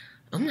like,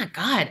 oh my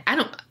god.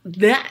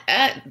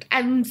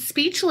 I'm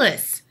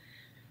speechless.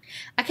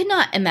 I could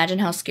not imagine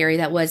how scary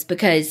that was,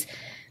 because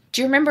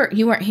do you remember,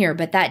 you weren't here,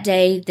 but that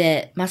day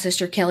that my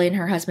sister Kelly and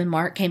her husband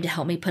Mark came to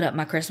help me put up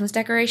my Christmas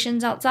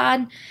decorations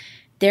outside,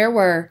 there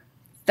were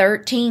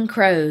 13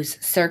 crows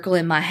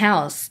circling my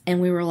house,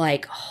 and we were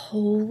like,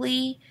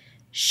 holy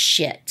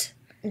shit.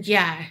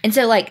 Yeah. And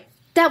so, like,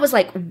 that was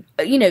like,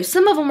 you know,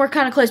 some of them were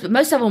kind of close, but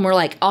most of them were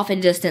like off in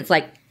distance.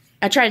 Like,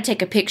 I tried to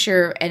take a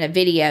picture and a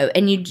video,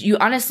 and you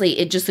honestly,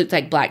 it just looked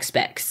like black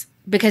specks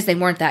because they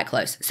weren't that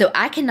close. So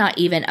I cannot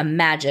even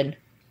imagine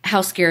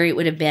how scary it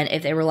would have been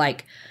if they were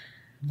like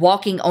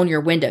walking on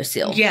your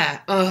windowsill.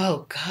 Yeah.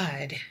 Oh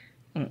god.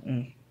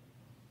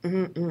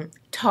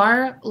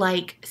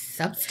 Tar-like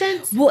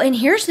substance? Well, and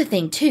here's the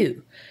thing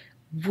too.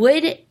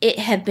 Would it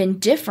have been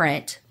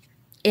different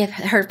if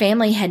her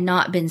family had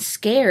not been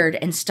scared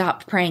and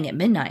stopped praying at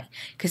midnight?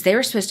 Because they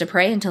were supposed to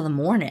pray until the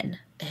morning.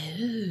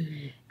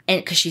 Ooh.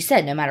 And because she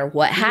said, no matter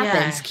what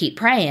happens, keep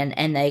praying.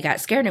 And they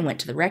got scared and went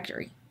to the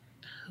rectory.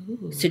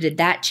 Ooh. So did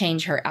that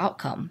change her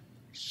outcome?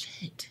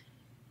 Shit.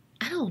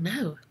 I don't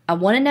know. I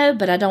want to know,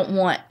 but I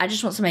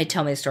just want somebody to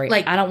tell me the story.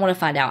 Like, I don't want to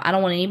find out. I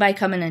don't want anybody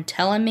coming and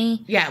telling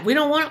me. Yeah, we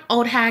don't want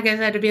old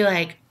Hagatha to be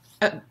like,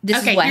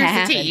 this is what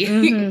happened. The tea.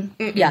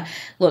 Mm-hmm. Yeah.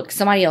 Look,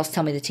 somebody else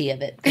tell me the tea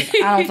of it.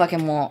 I don't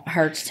fucking want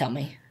her to tell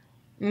me.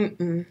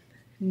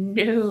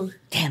 No.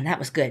 Damn, that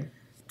was good.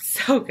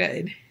 So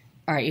good.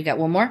 All right, you got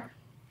one more?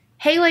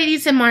 Hey,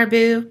 ladies in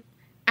Marbu.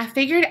 I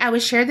figured I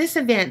would share this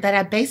event that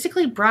I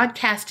basically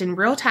broadcast in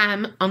real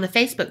time on the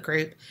Facebook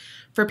group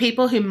for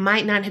people who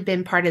might not have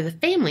been part of the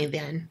family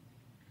then.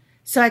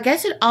 So I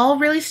guess it all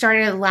really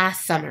started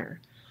last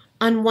summer.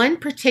 On one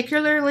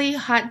particularly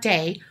hot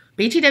day,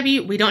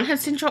 BTW, we don't have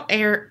central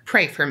air,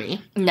 pray for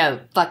me.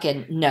 No,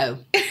 fucking no.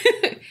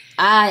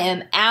 I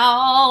am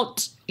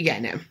out. Yeah,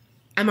 no.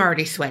 I'm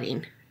already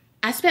sweating.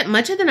 I spent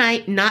much of the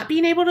night not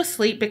being able to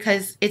sleep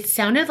because it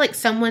sounded like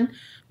someone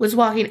was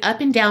walking up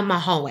and down my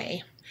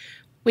hallway.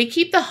 We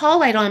keep the hall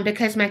light on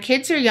because my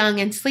kids are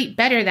young and sleep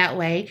better that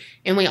way,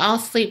 and we all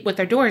sleep with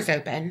our doors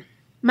open.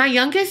 My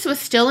youngest was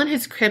still in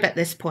his crib at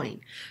this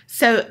point,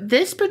 so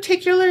this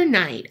particular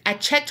night, I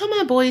checked on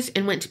my boys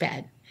and went to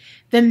bed.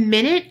 The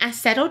minute I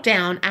settled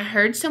down, I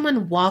heard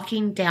someone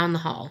walking down the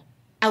hall.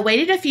 I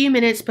waited a few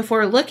minutes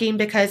before looking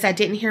because I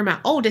didn't hear my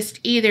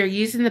oldest either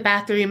using the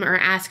bathroom or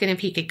asking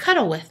if he could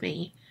cuddle with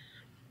me.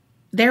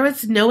 There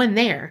was no one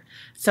there,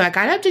 so I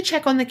got up to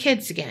check on the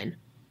kids again.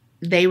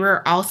 They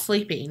were all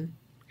sleeping.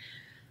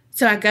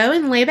 So I go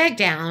and lay back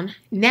down.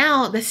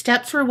 Now the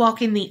steps were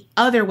walking the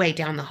other way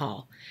down the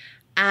hall.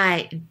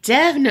 I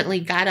definitely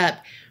got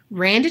up,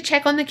 ran to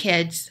check on the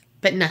kids,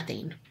 but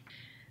nothing.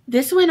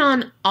 This went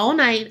on all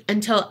night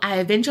until I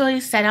eventually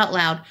said out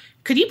loud,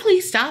 "Could you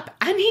please stop?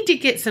 I need to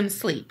get some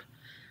sleep."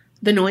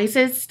 The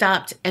noises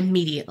stopped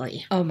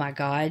immediately. Oh my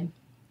God.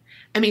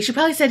 I mean, she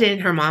probably said it in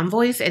her mom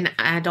voice, and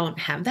I don't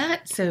have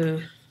that,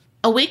 so...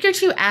 A week or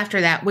two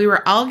after that, we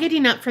were all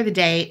getting up for the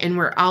day, and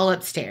we're all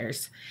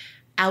upstairs.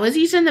 I was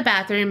using the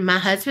bathroom, my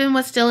husband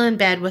was still in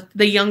bed with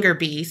the younger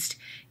beast,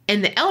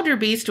 and the elder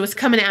beast was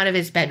coming out of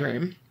his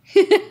bedroom.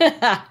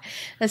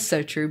 That's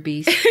so true,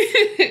 beast.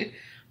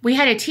 We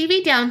had a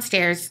TV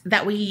downstairs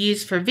that we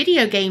used for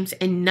video games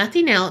and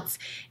nothing else,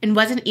 and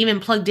wasn't even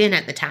plugged in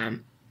at the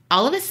time.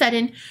 All of a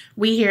sudden,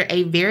 we hear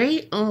a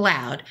very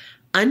loud,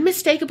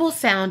 unmistakable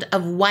sound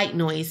of white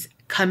noise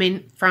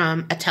coming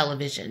from a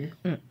television.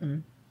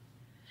 Mm-mm.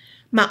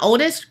 My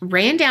oldest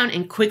ran down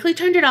and quickly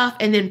turned it off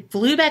and then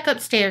flew back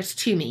upstairs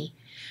to me.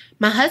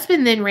 My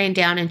husband then ran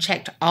down and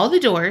checked all the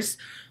doors,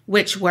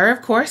 which were,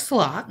 of course,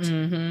 locked.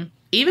 Mm-hmm.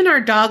 Even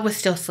our dog was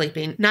still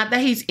sleeping. Not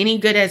that he's any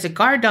good as a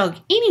guard dog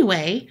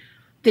anyway.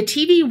 The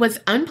TV was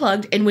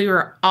unplugged and we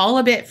were all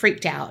a bit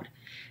freaked out.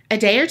 A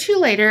day or two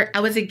later, I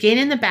was again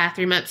in the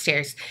bathroom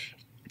upstairs.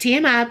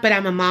 TMI, but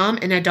I'm a mom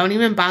and I don't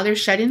even bother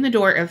shutting the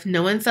door if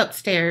no one's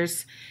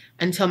upstairs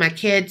until my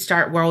kids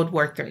start World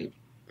War III.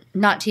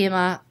 Not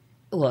TMI.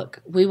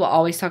 Look, we will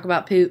always talk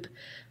about poop,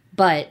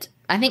 but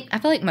I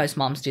feel like most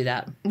moms do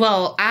that.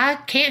 Well, I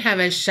can't have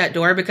a shut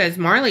door because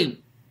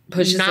Marley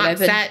Pushes knocks it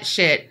open. that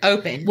shit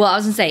open. Well, I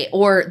was going to say,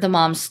 or the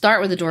moms start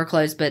with the door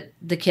closed, but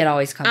the kid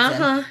always comes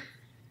in.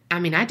 I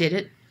mean, I did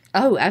it.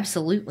 Oh,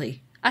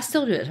 absolutely. I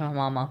still do it to my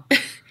mama.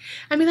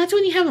 I mean, that's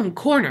when you have them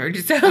cornered.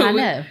 So I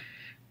know.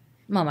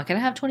 Mama, can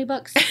I have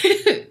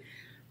 $20?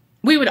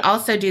 We would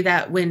also do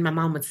that when my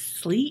mom would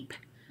sleep.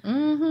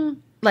 Mm-hmm.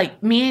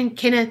 Like, me and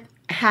Kenneth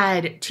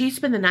had 2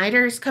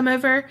 spend-the-nighters come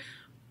over,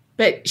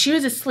 but she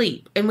was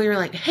asleep. And we were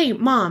like, "Hey,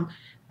 Mom,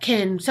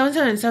 can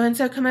so-and-so and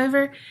so-and-so come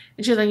over?"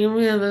 And she was like,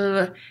 blah,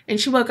 blah, blah. And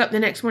she woke up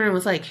the next morning and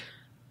was like,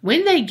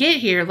 "When they get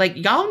here, like,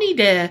 y'all need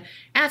to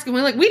ask." And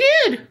we're like, "We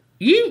did.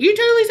 You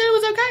totally said it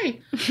was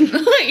okay."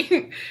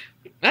 Like,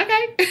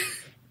 okay.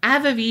 I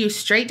have a view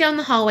straight down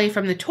the hallway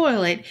from the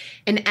toilet,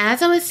 and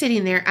as I was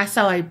sitting there, I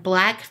saw a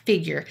black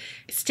figure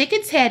stick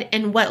its head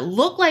and what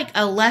looked like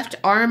a left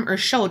arm or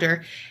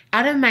shoulder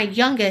out of my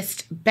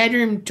youngest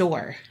bedroom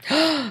door.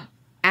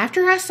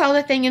 After I saw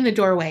the thing in the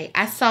doorway,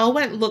 I saw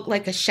what looked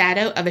like a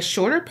shadow of a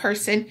shorter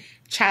person,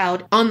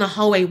 child, on the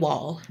hallway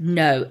wall.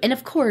 No. And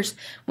of course,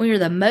 when you're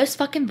the most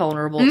fucking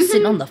vulnerable,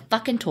 sitting on the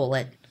fucking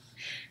toilet.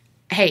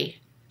 Hey,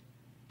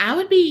 I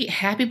would be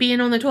happy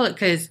being on the toilet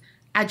because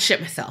I'd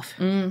shit myself.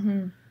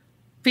 Mm-hmm.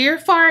 Fear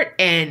fart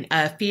and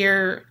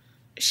fear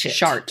shit.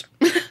 Shart.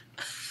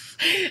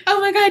 Oh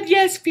my God,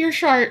 yes, fear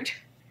shart.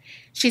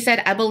 She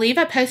said, "I believe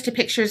I posted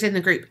pictures in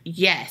the group."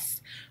 Yes.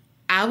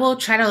 I will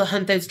try to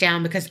hunt those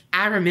down because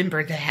I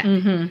remember that.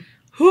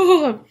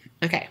 Mm-hmm.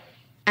 Okay.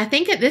 I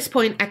think at this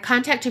point I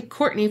contacted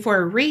Courtney for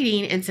a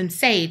reading and some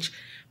sage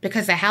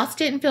because the house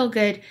didn't feel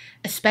good,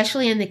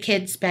 especially in the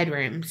kids'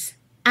 bedrooms.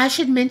 I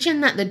should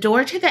mention that the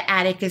door to the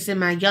attic is in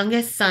my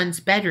youngest son's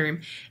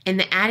bedroom, and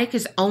the attic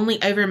is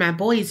only over my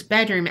boy's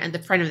bedroom at the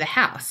front of the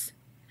house.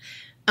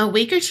 A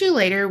week or two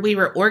later, we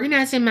were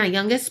organizing my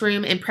youngest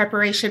room in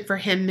preparation for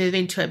him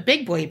moving to a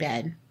big boy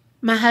bed.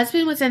 My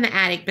husband was in the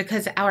attic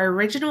because our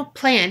original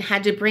plan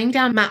had to bring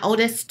down my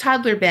oldest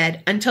toddler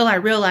bed until I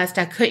realized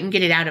I couldn't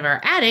get it out of our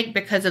attic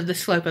because of the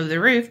slope of the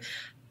roof.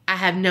 I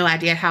have no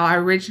idea how I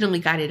originally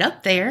got it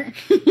up there.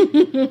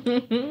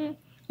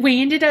 We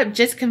ended up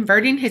just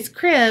converting his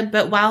crib,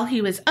 but while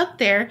he was up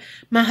there,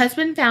 my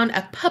husband found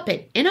a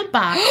puppet in a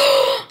box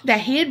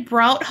that he had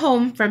brought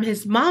home from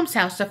his mom's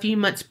house a few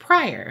months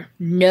prior.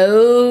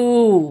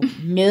 No.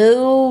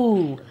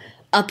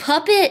 A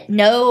puppet?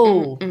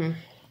 No.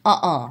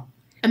 Mm-mm.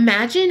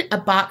 Imagine a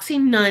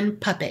boxing nun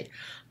puppet,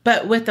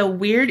 but with a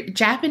weird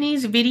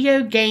Japanese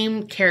video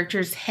game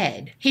character's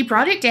head. He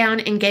brought it down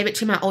and gave it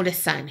to my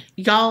oldest son.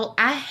 Y'all,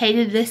 I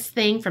hated this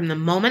thing from the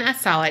moment I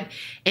saw it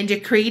and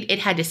decreed it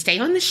had to stay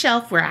on the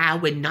shelf where I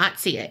would not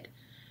see it.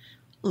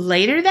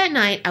 Later that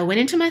night, I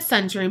went into my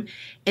son's room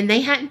and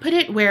they hadn't put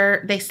it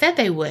where they said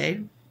they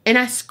would. And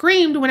I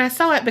screamed when I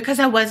saw it because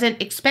I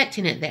wasn't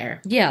expecting it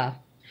there. Yeah.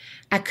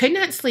 I could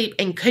not sleep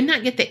and could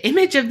not get the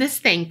image of this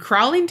thing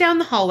crawling down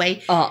the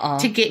hallway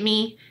to get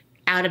me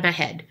out of my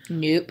head.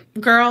 Nope.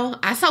 Girl,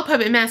 I saw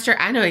Puppet Master.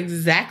 I know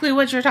exactly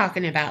what you're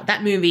talking about.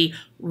 That movie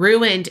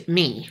ruined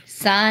me.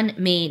 Sign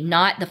me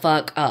not the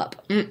fuck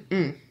up.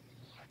 Mm-mm.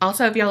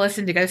 Also, if y'all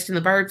listen to Ghost and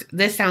the Birds,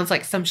 this sounds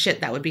like some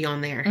shit that would be on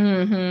there.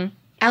 Mm-hmm.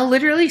 I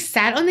literally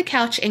sat on the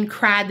couch and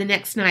cried the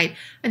next night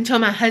until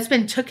my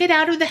husband took it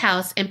out of the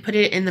house and put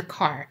it in the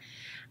car.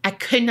 I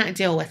could not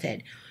deal with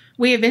it.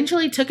 We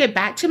eventually took it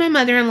back to my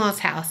mother-in-law's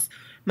house.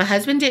 My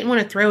husband didn't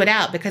want to throw it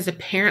out because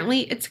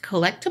apparently it's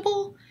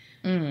collectible.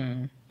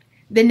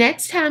 The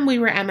next time we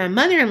were at my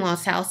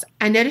mother-in-law's house,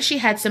 I noticed she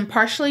had some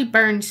partially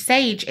burned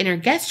sage in her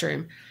guest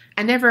room.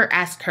 I never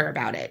asked her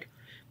about it.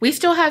 We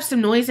still have some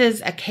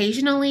noises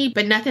occasionally,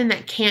 but nothing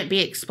that can't be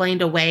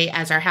explained away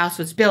as our house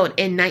was built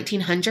in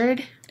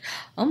 1900.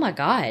 Oh my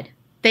God.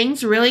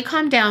 Things really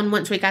calmed down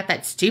once we got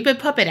that stupid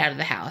puppet out of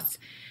the house.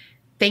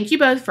 Thank you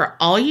both for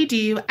all you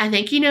do. I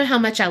think you know how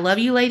much I love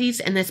you ladies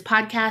and this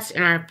podcast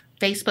and our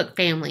Facebook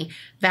family.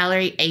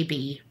 Valerie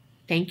AB.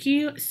 Thank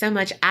you so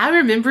much. I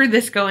remember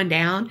this going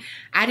down.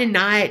 I did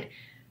not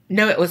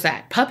know it was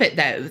that puppet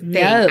though thing.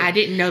 No. I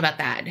didn't know about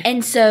that.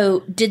 And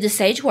so did the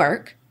sage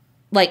work?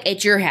 Like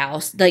at your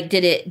house? Like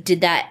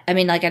did that, I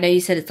mean, like I know you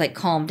said it's like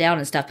calmed down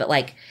and stuff, but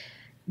like,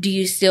 do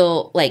you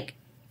still like,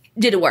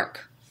 did it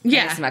work?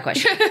 Yeah. That's my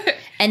question.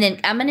 And then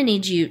I'm going to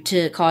need you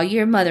to call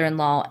your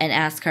mother-in-law and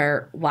ask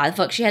her why the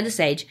fuck she had the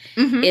sage.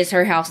 Mm-hmm. Is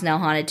her house now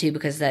haunted too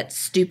because of that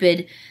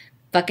stupid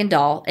fucking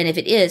doll? And if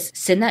it is,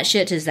 send that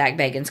shit to Zach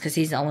Bagans because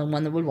he's the only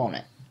one that would want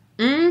it.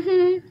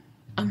 Mm-hmm.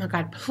 Oh my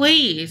God,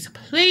 please,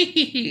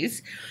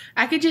 please.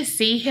 I could just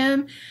see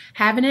him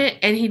having it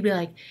and he'd be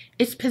like,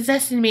 it's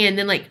possessing me. And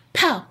then like,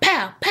 pow,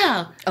 pow,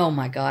 pow. Oh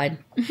my God.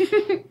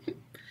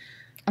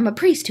 I'm a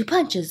priest who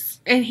punches.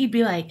 And he'd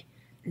be like,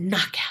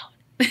 knockout.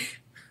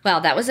 Wow,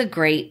 that was a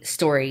great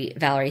story,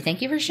 Valerie.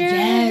 Thank you for sharing.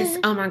 Yes.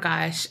 Oh my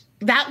gosh.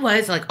 That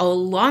was like a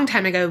long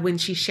time ago when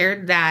she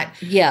shared that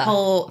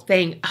whole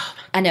thing. Oh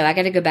I know. I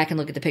got to go back and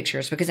look at the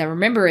pictures because I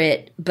remember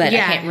it, but I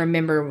can't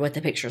remember what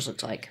the pictures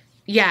looked like.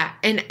 Yeah.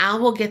 And I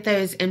will get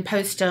those and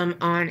post them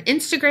on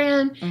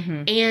Instagram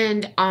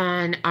and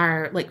on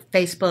our like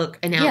Facebook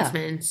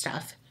announcement and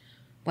stuff.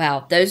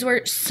 Wow. Those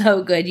were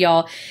so good,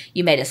 y'all.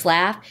 You made us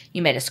laugh.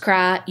 You made us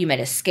cry. You made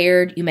us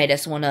scared. You made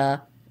us want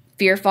to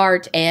fear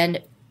fart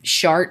and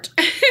shart.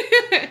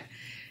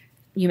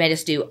 You made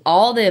us do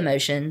all the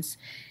emotions.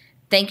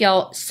 Thank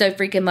y'all so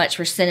freaking much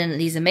for sending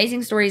these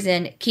amazing stories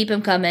in. Keep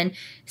them coming.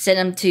 Send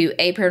them to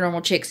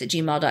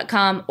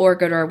aparanormalchicks@gmail.com or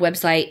go to our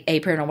website,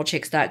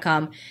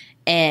 aparanormalchicks.com,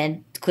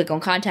 and click on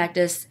Contact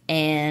Us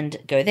and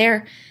go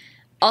there.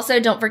 Also,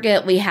 don't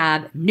forget we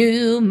have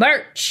new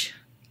merch.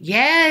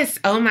 Yes.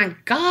 Oh my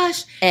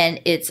gosh.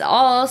 And it's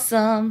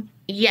awesome.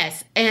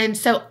 Yes. And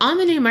so on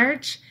the new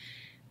merch,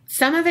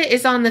 some of it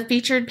is on the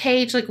featured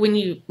page, like when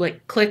you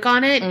like click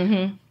on it.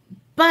 Mm-hmm.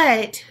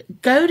 But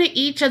go to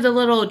each of the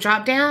little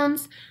drop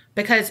downs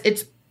because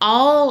it's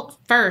all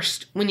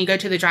first when you go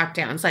to the drop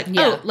downs. Like,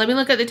 oh, let me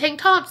look at the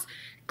tank tops.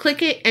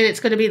 Click it, and it's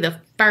going to be the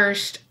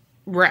first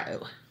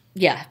row.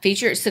 Yeah,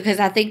 featured. So, because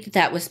I think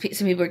that was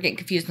some people are getting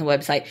confused on the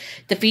website.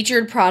 The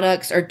featured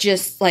products are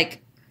just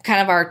like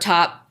kind of our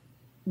top,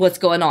 what's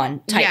going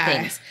on type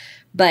things.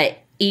 But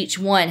each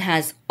one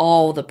has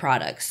all the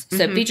products.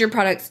 So, featured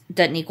products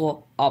doesn't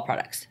equal all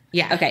products.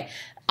 Yeah. Okay.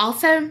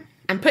 Also,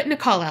 I'm putting a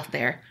call out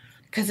there.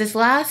 Because this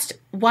last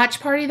watch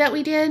party that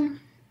we did,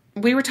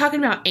 we were talking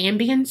about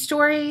AMBIEN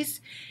stories.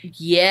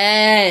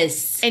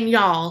 Yes. And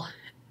y'all,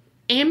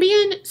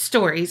 AMBIEN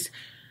stories,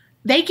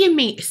 they give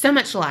me so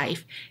much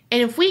life.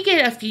 And if we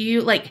get a few,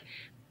 like,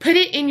 put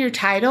it in your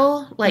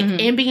title, like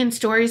AMBIEN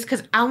stories,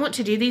 because I want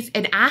to do these.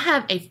 And I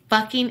have a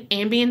fucking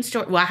AMBIEN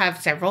story. Well, I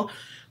have several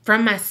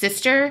from my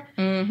sister.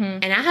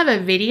 And I have a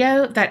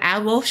video that I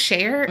will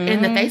share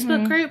in the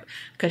Facebook group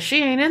because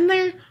she ain't in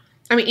there.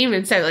 I mean,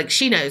 even so, like,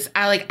 she knows.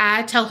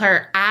 I tell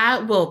her I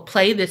will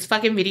play this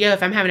fucking video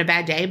if I'm having a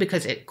bad day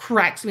because it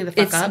cracks me the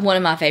fuck up. It's one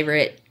of my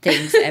favorite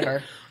things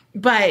ever.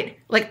 But,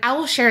 like, I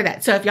will share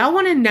that. So if y'all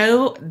want to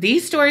know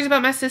these stories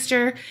about my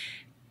sister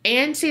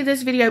and see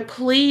this video,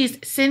 please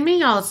send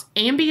me y'all's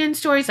AMBIEN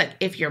stories. Like,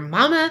 if your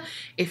mama,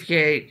 if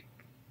your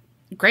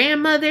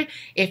grandmother,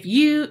 if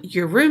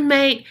your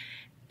roommate,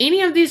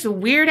 any of this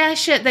weird-ass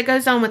shit that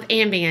goes on with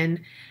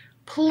AMBIEN,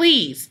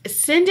 please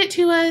send it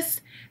to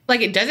us.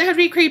 Like, it doesn't have to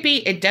be creepy.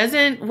 It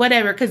doesn't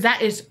whatever, because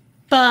that is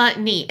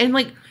funny. And,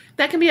 like,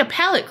 that can be a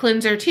palate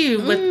cleanser,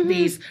 too, with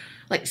these,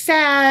 like,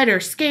 sad or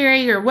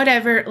scary or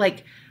whatever.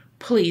 Like,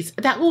 please,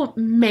 that will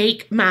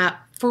make my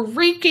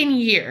freaking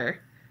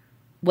year.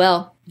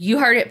 Well, you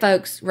heard it,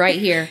 folks, right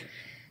here.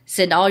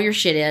 Send all your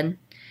shit in.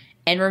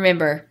 And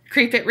remember,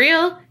 creep it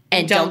real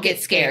and don't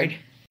get scared.